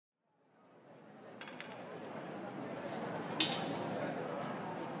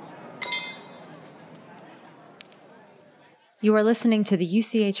You are listening to the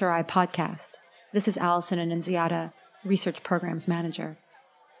UCHRI podcast. This is Allison Annunziata, Research Programs Manager.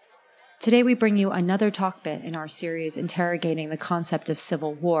 Today we bring you another talk bit in our series interrogating the concept of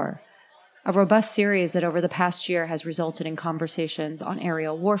civil war, a robust series that over the past year has resulted in conversations on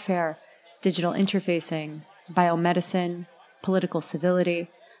aerial warfare, digital interfacing, biomedicine, political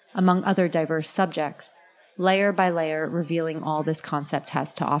civility, among other diverse subjects, layer by layer revealing all this concept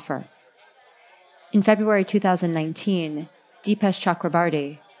has to offer. In February 2019, Deepesh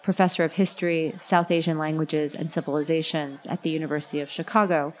Chakrabarty, professor of history, South Asian languages, and civilizations at the University of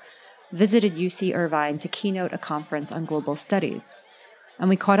Chicago, visited UC Irvine to keynote a conference on global studies, and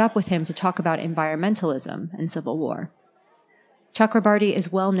we caught up with him to talk about environmentalism and civil war. Chakrabarty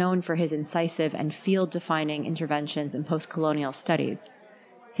is well known for his incisive and field-defining interventions in post-colonial studies.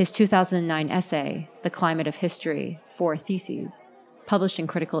 His 2009 essay, The Climate of History, 4 Theses, published in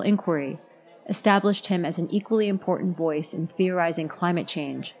Critical Inquiry, established him as an equally important voice in theorizing climate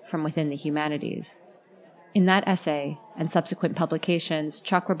change from within the humanities. In that essay and subsequent publications,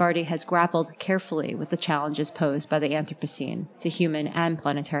 Chakrabarty has grappled carefully with the challenges posed by the Anthropocene to human and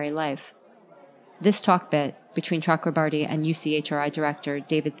planetary life. This talk bit between Chakrabarty and UCHRI Director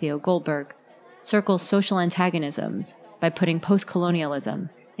David Theo Goldberg circles social antagonisms by putting post-colonialism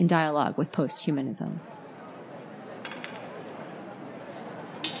in dialogue with post-humanism.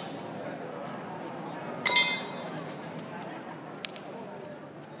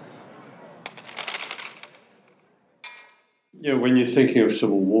 Yeah, when you're thinking of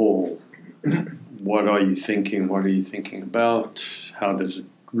civil war, what are you thinking? What are you thinking about? How does it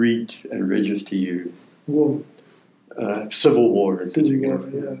reach and register you? War. Civil war. Civil war,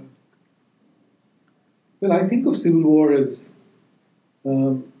 yeah. Well, I think of civil war as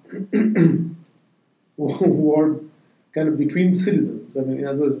war kind of between citizens. I mean, in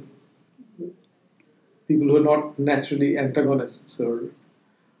other words, people who are not naturally antagonists,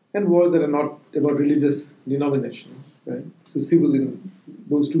 and wars that are not about religious denomination. Right? So civil in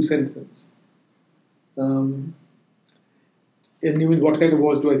those two senses. And you mean what kind of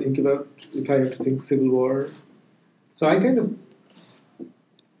wars do I think about if I have to think civil war? So I thinking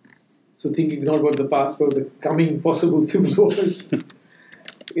not about the past, but the coming possible civil wars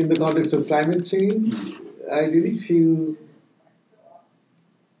in the context of climate change, I really feel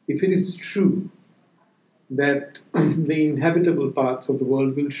if it is true that the inhabitable parts of the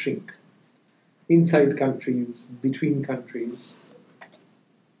world will shrink, inside countries, between countries,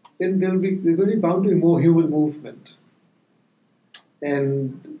 then there's going to be bound to be more human movement.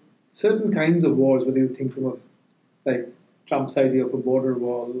 And certain kinds of wars, whether you think of like Trump's idea of a border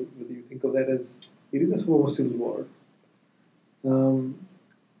wall, whether you think of that as, it is a form of civil war.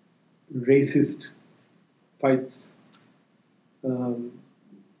 Racist fights.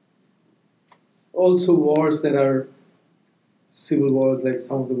 Also wars that are civil wars, like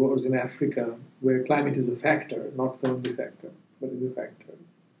some of the wars in Africa, where climate is a factor, not the only factor, but is a factor.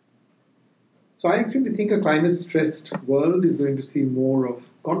 So I actually think a climate-stressed world is going to see more of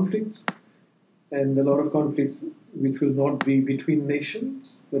conflicts, and a lot of conflicts which will not be between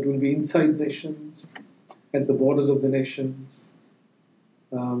nations, but will be inside nations, at the borders of the nations.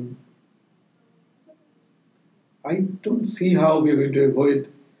 I don't see how we are going to avoid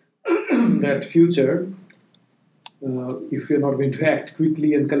that future if we are not going to act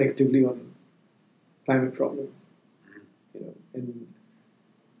quickly and collectively on climate problems. And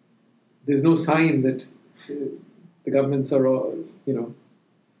there's no sign that the governments are all,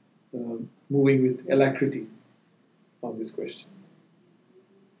 moving with alacrity on this question.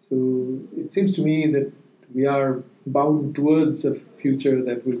 So it seems to me that we are bound towards a future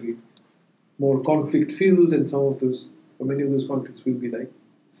that will be more conflict-filled, and many of those conflicts will be like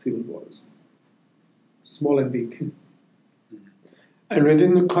civil wars, small and big. And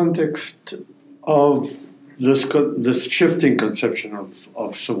within the context of this shifting conception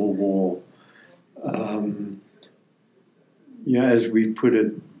of civil war, as we put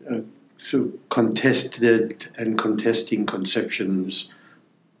it, sort of contested and contesting conceptions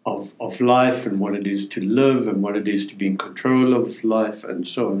of life and what it is to live and what it is to be in control of life and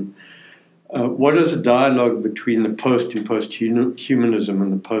so on. What does a dialogue between the post in post-humanism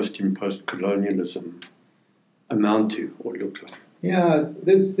and the post in post-colonialism amount to or look like? Yeah,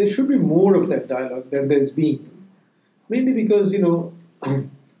 there should be more of that dialogue than there's been. Mainly because,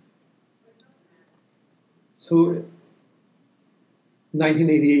 so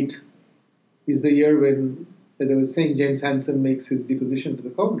 1988 is the year when, as I was saying, James Hansen makes his deposition to the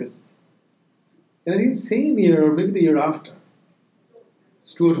Congress. And I think the same year, or maybe the year after,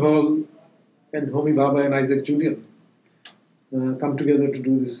 Stuart Hall and Homi Bhabha and Isaac Julian come together to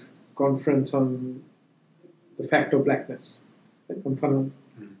do this conference on the fact of blackness. Right?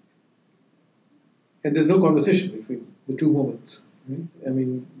 And there's no conversation between the two moments. Right? I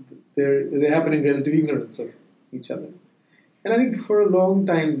mean, they happen in relative ignorance of each other. And I think for a long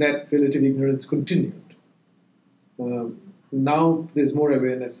time that relative ignorance continued. Now there's more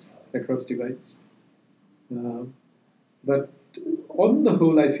awareness across divides. But on the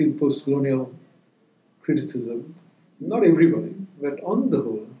whole, I feel post-colonial criticism, not everybody, but on the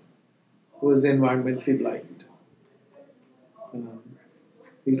whole, was environmentally blind.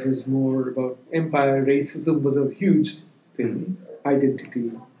 It was more about empire. Racism was a huge thing.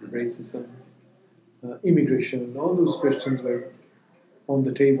 Identity, racism, immigration, all those questions were on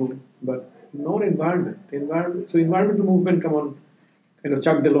the table, but not environment. So environmental movement kind of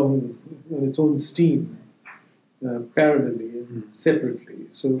chugged along on its own steam, parallelly and separately.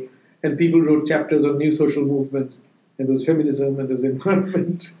 So, and people wrote chapters on new social movements, and there was feminism and there was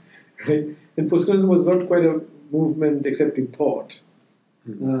environment, right? And postcolonialism was not quite a movement except in thought,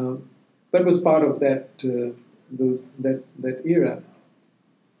 but was part of that era.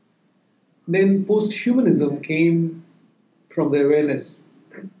 Then post-humanism came from the awareness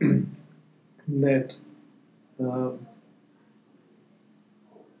that a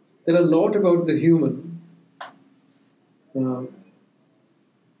lot about the human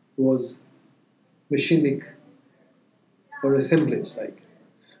was machinic or assemblage-like.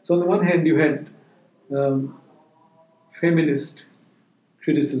 So on the one hand, you had feminist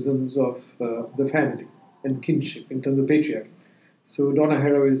criticisms of the family and kinship in terms of patriarchy. So Donna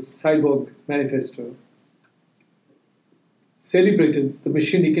Haraway's Cyborg Manifesto celebrated the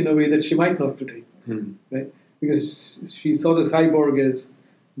machinic in a way that she might not today, right? Because she saw the cyborg as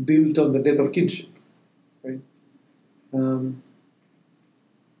built on the death of kinship, right?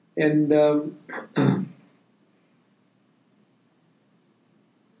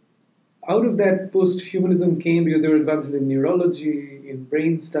 Out of that, post-humanism came because there were advances in neurology, in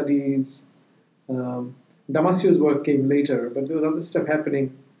brain studies. Damasio's work came later, but there was other stuff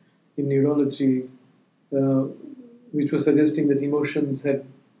happening in neurology, which was suggesting that emotions had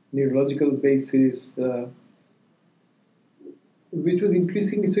neurological basis, which was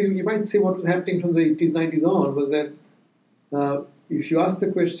increasingly. So you might say what was happening from the 80s, 90s on was that if you ask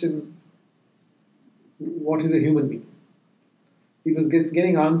the question, what is a human being? It was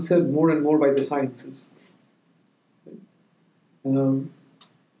getting answered more and more by the sciences.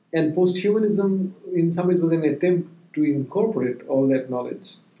 And post-humanism, in some ways, was an attempt to incorporate all that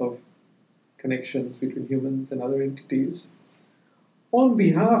knowledge of connections between humans and other entities on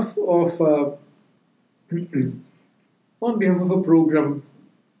behalf of a program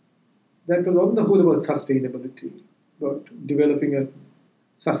that was on the whole about sustainability, about developing an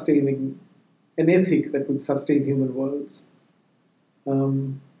ethic that would sustain human worlds.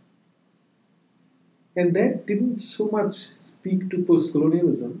 And that didn't so much speak to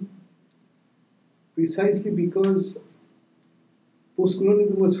post-colonialism, precisely because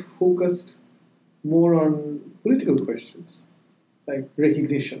post-colonialism was focused more on political questions, like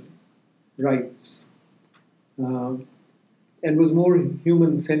recognition, rights, and was more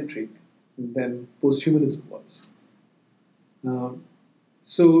human-centric than post-humanism was.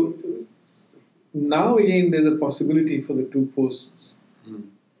 So now again there's a possibility for the two posts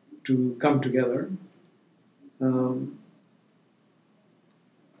to come together.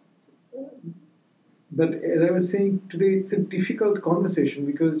 But as I was saying today, it's a difficult conversation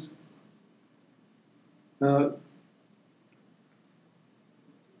because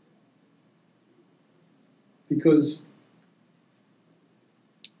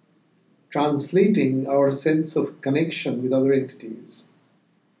translating our sense of connection with other entities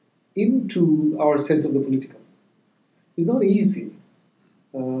into our sense of the political is not easy.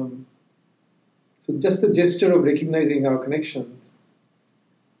 So just the gesture of recognizing our connections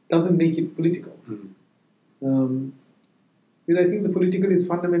doesn't make it political. Because I think the political is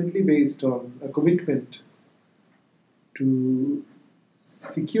fundamentally based on a commitment to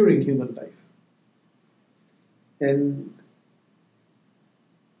securing human life. And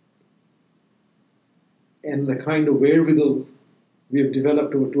the kind of wherewithal we have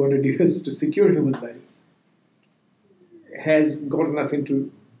developed over 200 years to secure human life has gotten us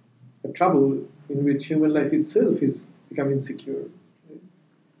into a trouble in which human life itself is becoming insecure. Right?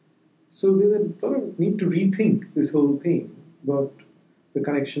 So there's a lot of need to rethink this whole thing about the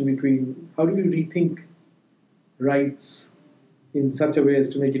connection between how do we rethink rights in such a way as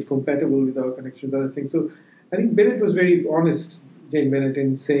to make it compatible with our connection with other things. So I think Bennett was very honest, Jane Bennett,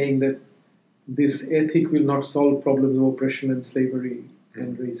 in saying that this ethic will not solve problems of oppression and slavery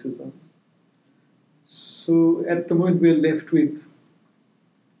and racism. So at the moment we're left with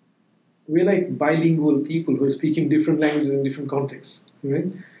we're like bilingual people who are speaking different languages in different contexts, right?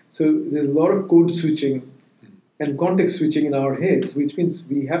 So there's a lot of code switching and context switching in our heads, which means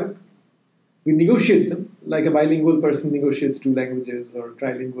we negotiate them like a bilingual person negotiates 2 languages or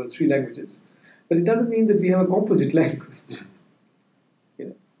trilingual 3 languages, but it doesn't mean that we have a composite language.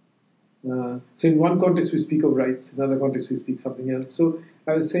 So in one context we speak of rights, in another context we speak something else. So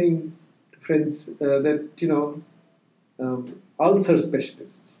I was saying to friends that ulcer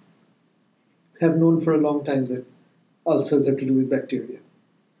specialists have known for a long time that ulcers have to do with bacteria,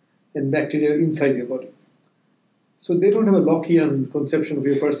 and bacteria inside your body. So they don't have a Lockean conception of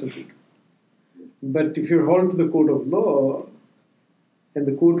your personhood. But if you're hauled to the court of law and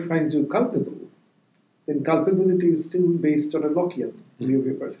the court finds you culpable, then culpability is still based on a Lockean view of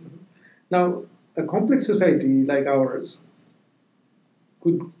your personhood. Now, a complex society like ours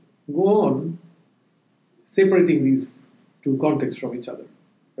could go on separating these 2 contexts from each other.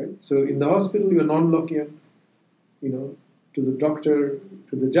 Right? So in the hospital, you're non-Lockean. To the doctor,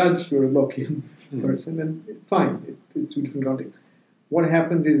 to the judge, you're a Lockean person, and fine, it's 2 different contexts. What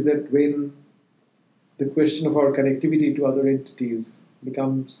happens is that when the question of our connectivity to other entities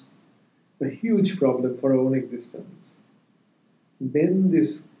becomes a huge problem for our own existence, then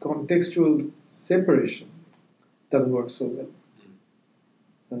this contextual separation doesn't work so well.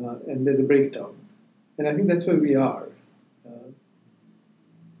 And there's a breakdown. And I think that's where we are.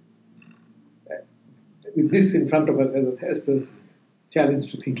 With this in front of us as the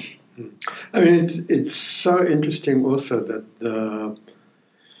challenge to thinking. I mean, it's so interesting also that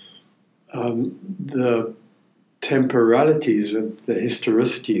the temporalities and the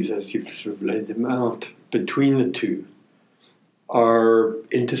historicities, as you've sort of laid them out, between the 2 are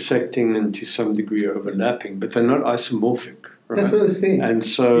intersecting and to some degree overlapping, but they're not isomorphic. Right? That's what I was saying. And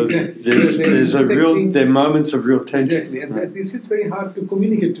so exactly. there are moments of real tension. Exactly, and this is very hard to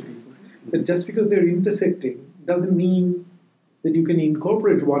communicate to people. But just because they're intersecting doesn't mean that you can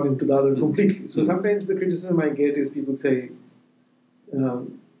incorporate one into the other completely. So sometimes the criticism I get is people say,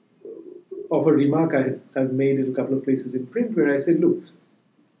 of a remark I've made in a couple of places in print where I said, look,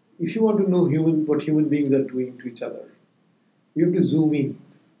 if you want to know what human beings are doing to each other, you have to zoom in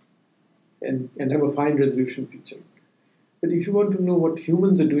and have a fine resolution picture. But if you want to know what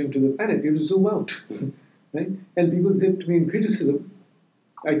humans are doing to the planet, you have to zoom out. Right? And people say to me in criticism,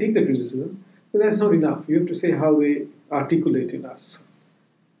 I take the criticism, but that's not enough. You have to say how they articulate in us.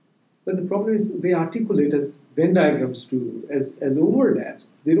 But the problem is they articulate as Venn diagrams do, as overlaps.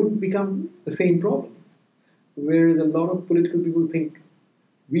 They don't become the same problem. Whereas a lot of political people think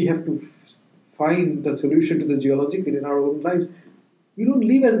we have to find a solution to the geological in our own lives. We don't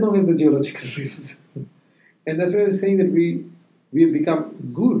live as long as the geological lives. And that's why I was saying that we have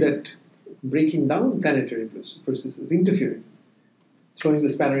become good at breaking down planetary processes, interfering, throwing the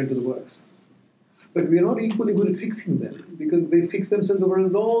spanner into the works. But we are not equally good at fixing them because they fix themselves over a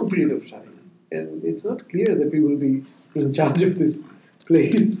long period of time. And it's not clear that we will be in charge of this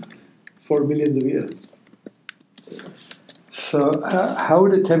place for millions of years. So how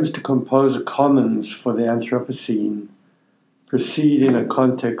would attempts to compose a commons for the Anthropocene proceed in a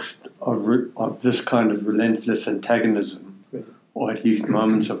context of this kind of relentless antagonism, right, or at least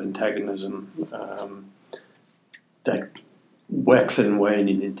moments of antagonism that wax and wane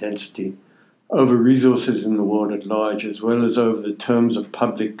in intensity over resources in the world at large, as well as over the terms of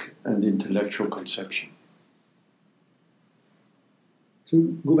public and intellectual conception? So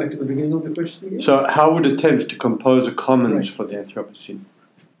go back to the beginning of the question again. So how would attempts to compose a commons Right. for the Anthropocene?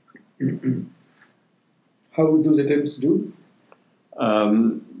 How would those attempts do?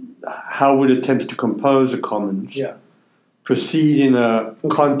 How would attempts to compose a commons proceed in a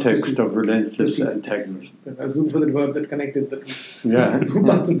context of relentless antagonism? I was looking for the verb that connected the Yeah.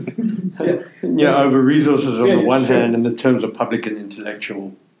 parts of the sentence. Over resources on the one sure. hand and the terms of public and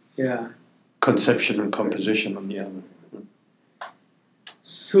intellectual Yeah. conception and composition on the other.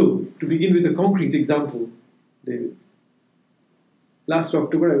 So, to begin with a concrete example, David. Last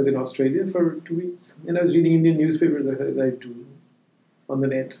October, I was in Australia for 2 weeks, and I was reading Indian newspapers as I do on the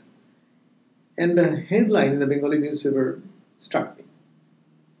net. And a headline in a Bengali newspaper struck me.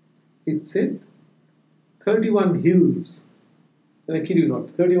 It said, 31 hills, and I kid you not,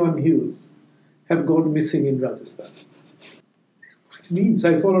 31 hills have gone missing in Rajasthan. What's it mean?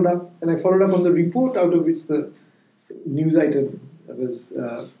 So I followed up, and I followed up on the report out of which the news item was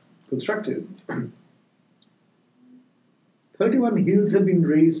constructed. 31 hills have been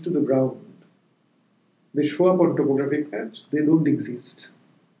razed to the ground. They show up on topographic maps. They don't exist.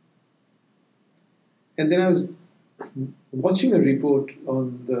 And then I was watching a report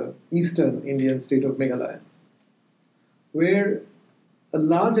on the eastern Indian state of Meghalaya, where a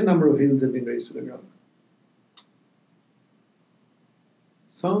larger number of hills have been raised to the ground.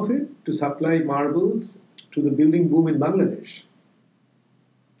 Some of it to supply marbles to the building boom in Bangladesh.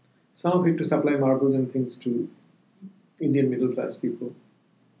 Some of it to supply marbles and things to Indian middle class people.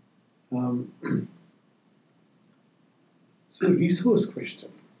 So resource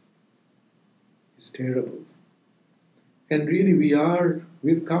question is terrible. And really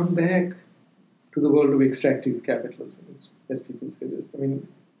we've come back to the world of extractive capitalism, as people say this. I mean,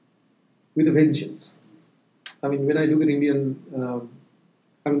 with a vengeance. I mean, when I look at Indian,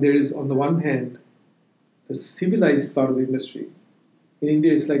 there is on the one hand, the civilized part of the industry. In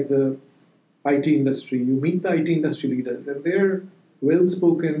India, it's like the IT industry. You meet the IT industry leaders, and they're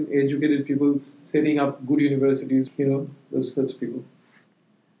well-spoken, educated people setting up good universities, those such people.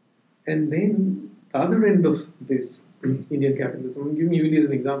 And then the other end of this Indian capitalism, I'm giving you India as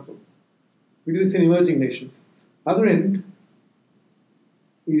an example, because it's an emerging nation. Other end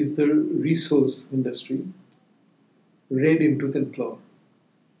is the resource industry, red in tooth and claw.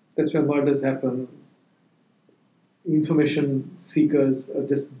 That's where murders happen. Information seekers are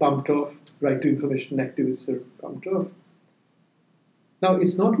just bumped off. Right to information activists are bumped off. Now,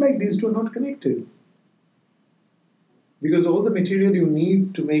 it's not like these two are not connected. Because all the material you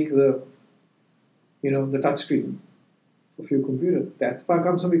need to make the touchscreen of your computer, that part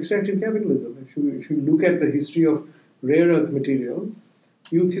comes from extractive capitalism. If you look at the history of rare earth material,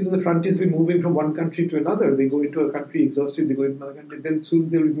 you'll see that the frontiers will be moving from one country to another. They go into a country exhausted, they go into another country. Then soon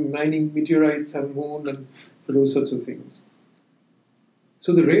they will be mining meteorites and moon and those sorts of things.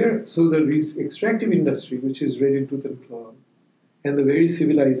 So the extractive industry, which is red in tooth and claw, and the very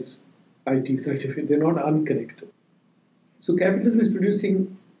civilized IT side of it, they're not unconnected. So capitalism is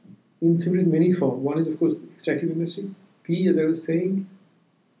producing in many forms. One is, of course, extractive industry. P, as I was saying,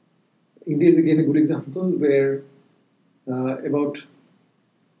 India is again a good example where about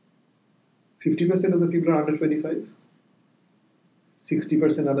 50% of the people are under 25,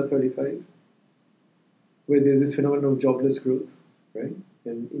 60% under 35, where there's this phenomenon of jobless growth, right?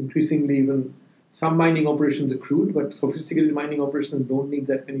 And increasingly even some mining operations are crude, but sophisticated mining operations don't need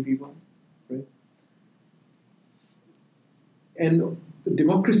that many people, right? And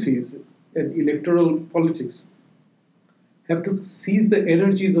democracies and electoral politics have to seize the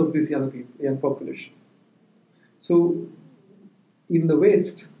energies of this young population. So in the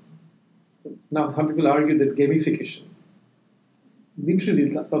West, now some people argue that gamification,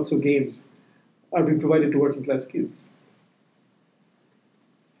 literally lots of games, are being provided to working class kids.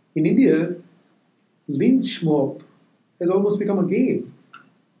 In India, lynch mob has almost become a game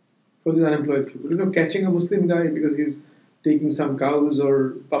for these unemployed people. Catching a Muslim guy because he's taking some cows or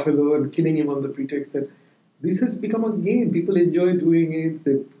buffalo and killing him on the pretext that this has become a game. People enjoy doing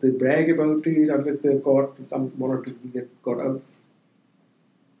it. They brag about it unless they're caught. One or two people get caught out.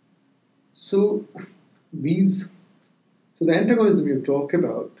 So the antagonism you talk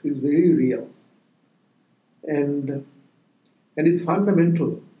about is very real and is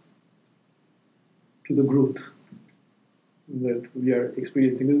fundamental to the growth that we are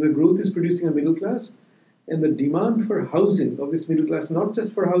experiencing. Because the growth is producing a middle class, and the demand for housing of this middle class, not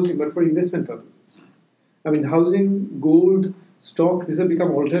just for housing but for investment purposes. I mean, housing, gold, stock, these have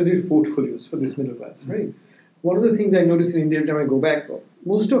become alternative portfolios for this middle class, right? One of the things I notice in India every time I go back,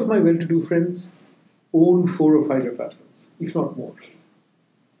 most of my well-to-do friends own 4 or 5 apartments, if not more.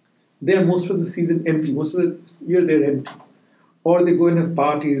 They are most of the season empty. Most of the year they're empty. Or they go and have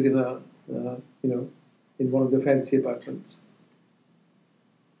parties in in one of the fancy apartments.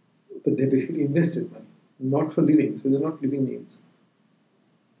 But they basically invested money, not for living, so they're not living needs.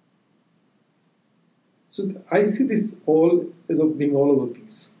 So I see this all as of being all of a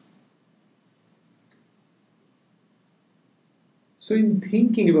piece. So in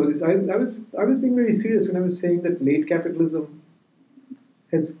thinking about this, I was being very serious when I was saying that late capitalism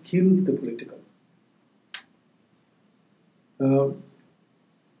has killed the political.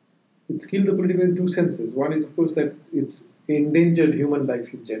 It's killed the political in 2 senses. One is, of course, that it's endangered human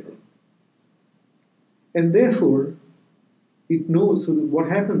life in general. And therefore, it knows, so what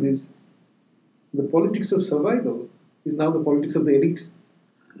happens is, the politics of survival is now the politics of the elite.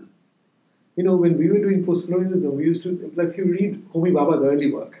 When we were doing post-colonialism, we used to, if you read Homi Bhabha's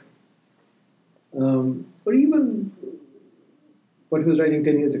early work, or even what he was writing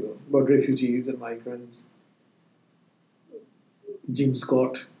 10 years ago about refugees and migrants, Jim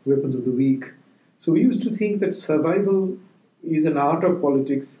Scott, Weapons of the Weak. So we used to think that survival is an art of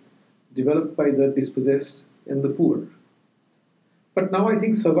politics developed by the dispossessed and the poor. But now I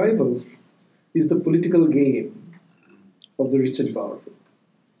think survival is the political game of the rich and powerful.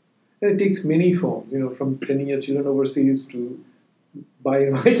 And it takes many forms, from sending your children overseas to by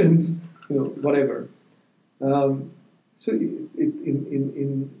violence, whatever. So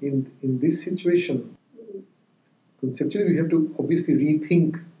in this situation, conceptually, we have to obviously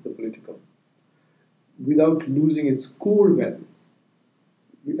rethink the political without losing its core value.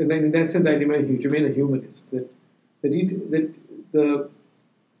 And then in that sense, I remain a humanist. That the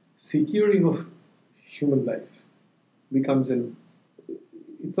securing of human life becomes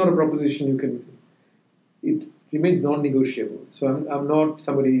it's not a proposition you can. It remains non-negotiable. So I'm not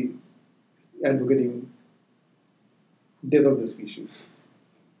somebody advocating death of the species.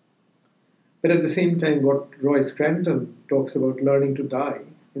 But at the same time, what Roy Scranton talks about learning to die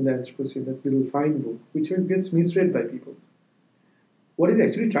in the Anthropocene, that little fine book, which gets misread by people. What he's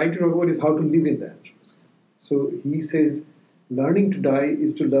actually trying to talk about is how to live in the Anthropocene. So he says, learning to die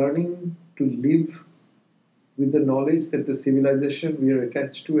is to learning to live with the knowledge that the civilization we are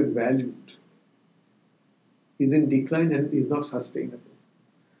attached to and valued is in decline and is not sustainable.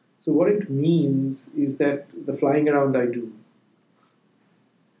 So what it means is that the flying around I do,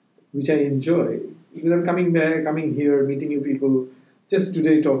 which I enjoy, because I'm coming here, meeting new people. Just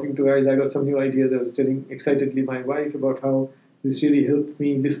today talking to guys, I got some new ideas. I was telling excitedly my wife about how this really helped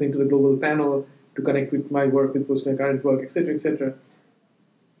me listening to the global panel to connect with my work, with post-current work, etc., etc.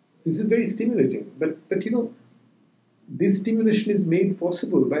 This is very stimulating. But this stimulation is made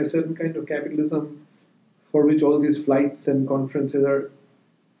possible by a certain kind of capitalism for which all these flights and conferences are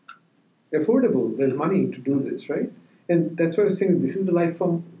affordable. There's money to do this, right? And that's why I was saying this is the life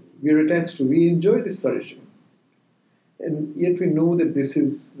form we are attached to. We enjoy this flourishing. And yet we know that this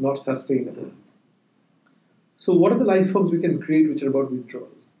is not sustainable. So what are the life forms we can create which are about withdrawal?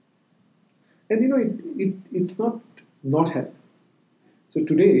 And it's not happening. So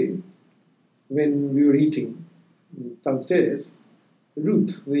today, when we were eating downstairs,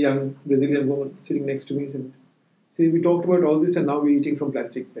 Ruth, the young Brazilian woman sitting next to me, said, we talked about all this and now we're eating from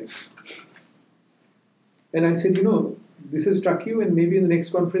plastic bags. And I said, this has struck you and maybe in the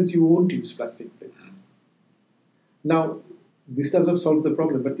next conference you won't use plastic bags. Now, this does not solve the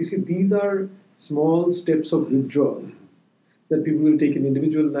problem, but you see, these are small steps of withdrawal that people will take in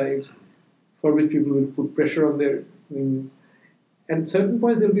individual lives, for which people will put pressure on their things. And at certain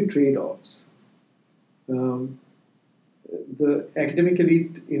points there will be trade-offs. The academic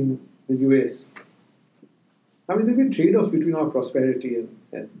elite in the US, there will be trade-offs between our prosperity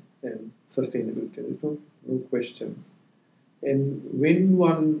and sustainability. There's no question. And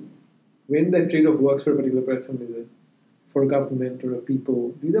when that trade-off works for a particular person, for a government or a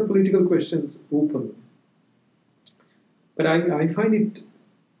people, these are political questions open. But I find it,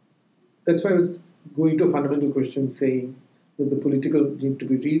 that's why I was going to a fundamental question saying that the political need to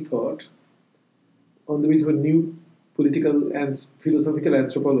be rethought on the basis of a new political and philosophical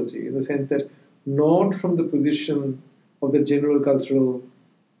anthropology, in the sense that not from the position of the general cultural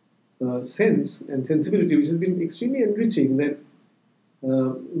sense and sensibility, which has been extremely enriching, that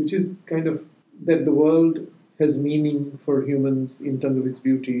which is kind of that the world has meaning for humans in terms of its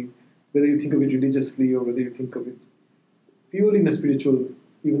beauty, whether you think of it religiously or whether you think of it purely in a spiritual,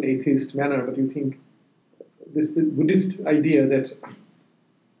 even atheist manner, but you think the Buddhist idea that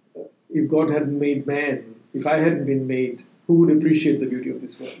if God hadn't made man, if I hadn't been made, who would appreciate the beauty of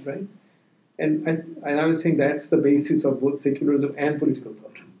this world, right? And I was saying that's the basis of both secularism and political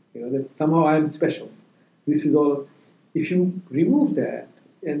thought. That somehow I am special. This is all. If you remove that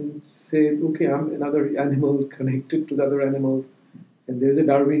and say, okay, I'm another animal connected to the other animals, and there's a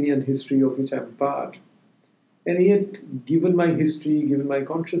Darwinian history of which I'm part, and yet, given my history, given my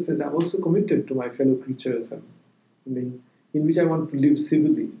consciousness, I'm also committed to my fellow creatures, in which I want to live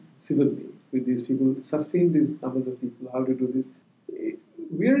civilly with these people, sustain these numbers of people, how to do this.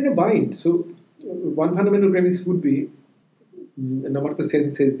 We are in a bind. So, one fundamental premise would be, and Amartya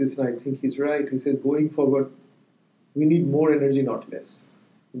Sen says this, and I think he's right. He says, going forward, we need more energy, not less.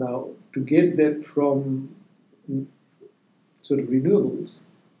 Now, to get that from sort of renewables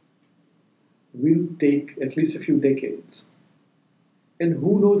will take at least a few decades. And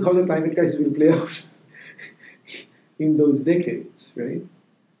who knows how the climate crisis will play out in those decades, right?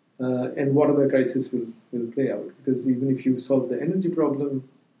 And what other crises will play out. Because even if you solve the energy problem,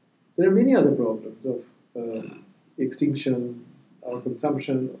 there are many other problems of extinction, our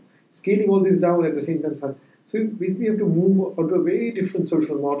consumption, scaling all this down at the same time. So we basically have to move onto a very different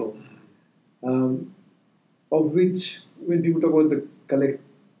social model, of which, when people talk about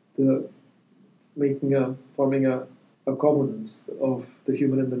forming a commons of the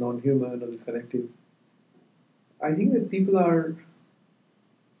human and the non-human, or this collective, I think that people are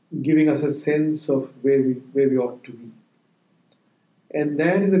giving us a sense of where we ought to be. And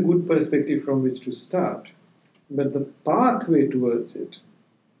that is a good perspective from which to start. But the pathway towards it,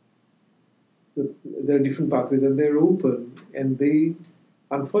 there are different pathways and they're open, and they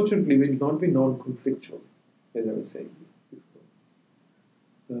unfortunately will not be non-conflictual, as I was saying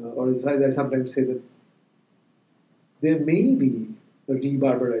before. Or as I sometimes say that there may be a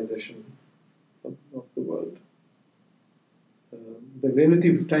rebarbarization of the world. The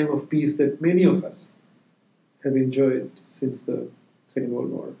relative time of peace that many of us have enjoyed since the Second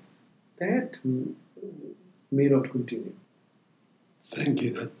World War, that may not continue. Thank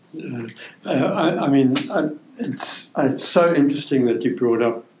you. It's so interesting that you brought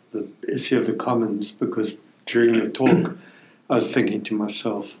up the issue of the commons, because during your talk, I was thinking to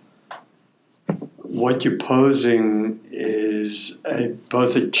myself, what you're posing is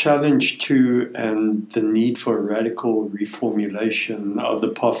both a challenge to and the need for a radical reformulation of the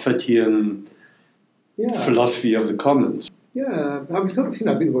Parfitian philosophy of the commons. Yeah, I've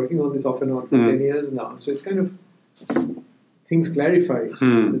been working on this off and on for 10 years now, so it's kind of things clarify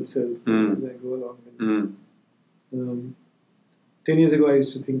themselves as I go along. 10 years ago, I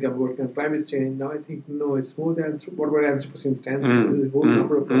used to think I'm working on climate change. Now I think, no, it's more than what Anthropocene stands for. There's a whole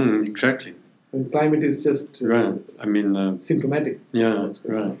number of problems. Exactly. And climate is just symptomatic. Yeah,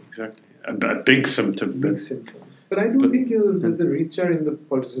 right, exactly. A big symptom. Big symptom. But I do think that the rich are in the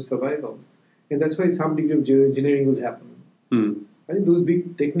politics of survival. And that's why some degree of geoengineering will happen. I think those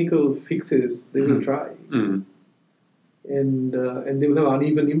big technical fixes, they will try. And they will have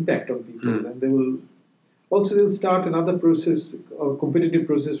uneven impact on people. And they'll start another process, or competitive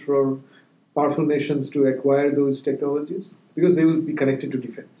process for powerful nations to acquire those technologies, because they will be connected to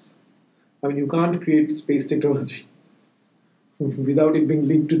defense. I mean, you can't create space technology without it being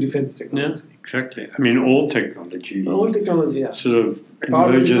linked to defense technology. Yeah, exactly. I mean, all technology sort of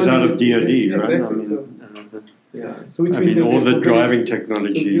emerges out of DoD, right? Exactly. So which I means mean, all the driving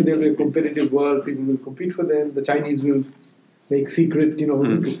technology. So there will be a competitive world. People will compete for them. The Chinese will make secret,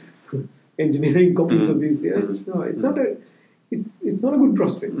 engineering copies of these things. No, it's not a. It's not a good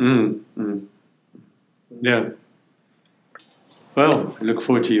prospect. Yeah. Well, I look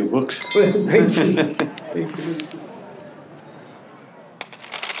forward to your books. Well, thank you. Thank you.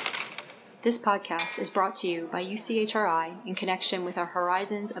 This podcast is brought to you by UCHRI in connection with our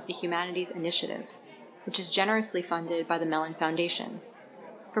Horizons of the Humanities initiative, which is generously funded by the Mellon Foundation.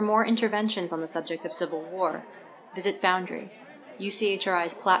 For more interventions on the subject of civil war, visit Foundry,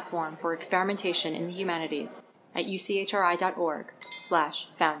 UCHRI's platform for experimentation in the humanities, at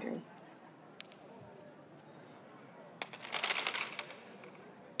uchri.org/foundry.